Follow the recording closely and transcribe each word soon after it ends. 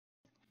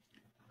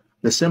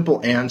The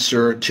simple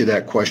answer to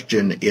that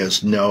question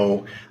is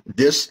no.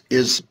 This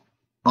is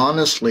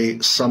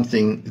honestly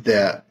something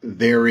that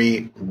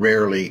very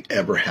rarely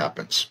ever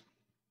happens.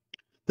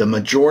 The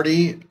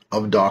majority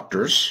of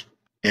doctors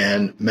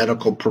and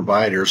medical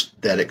providers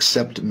that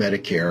accept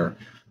Medicare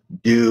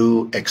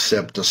do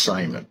accept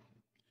assignment.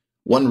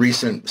 One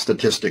recent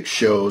statistic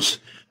shows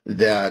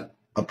that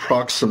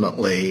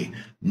approximately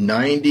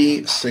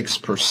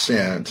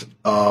 96%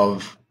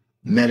 of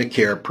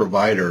Medicare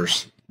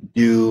providers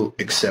do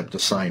accept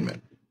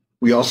assignment.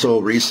 We also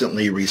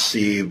recently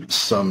received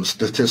some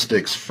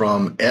statistics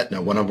from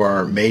Aetna, one of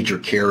our major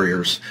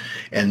carriers,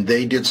 and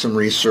they did some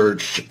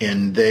research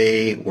and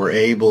they were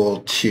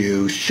able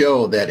to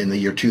show that in the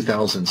year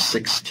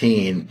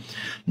 2016,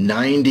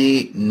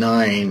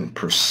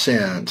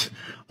 99%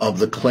 of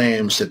the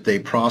claims that they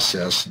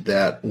processed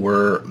that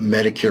were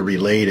Medicare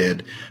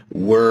related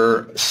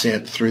were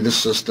sent through the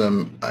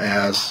system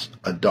as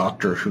a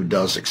doctor who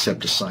does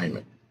accept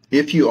assignment.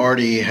 If you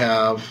already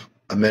have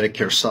a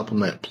Medicare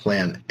Supplement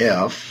Plan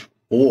F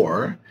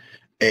or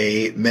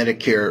a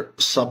Medicare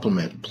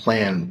Supplement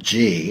Plan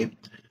G,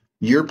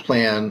 your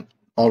plan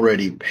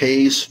already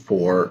pays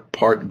for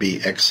Part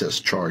B excess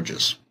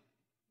charges.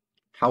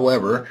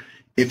 However,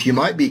 if you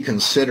might be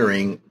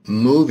considering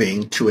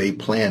moving to a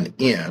Plan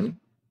N,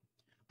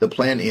 the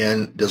Plan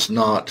N does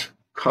not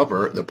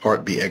cover the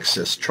Part B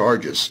excess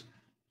charges.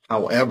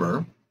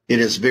 However, it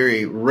is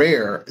very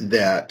rare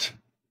that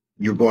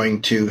you're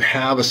going to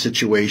have a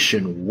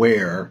situation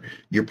where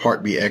your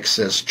Part B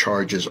excess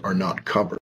charges are not covered.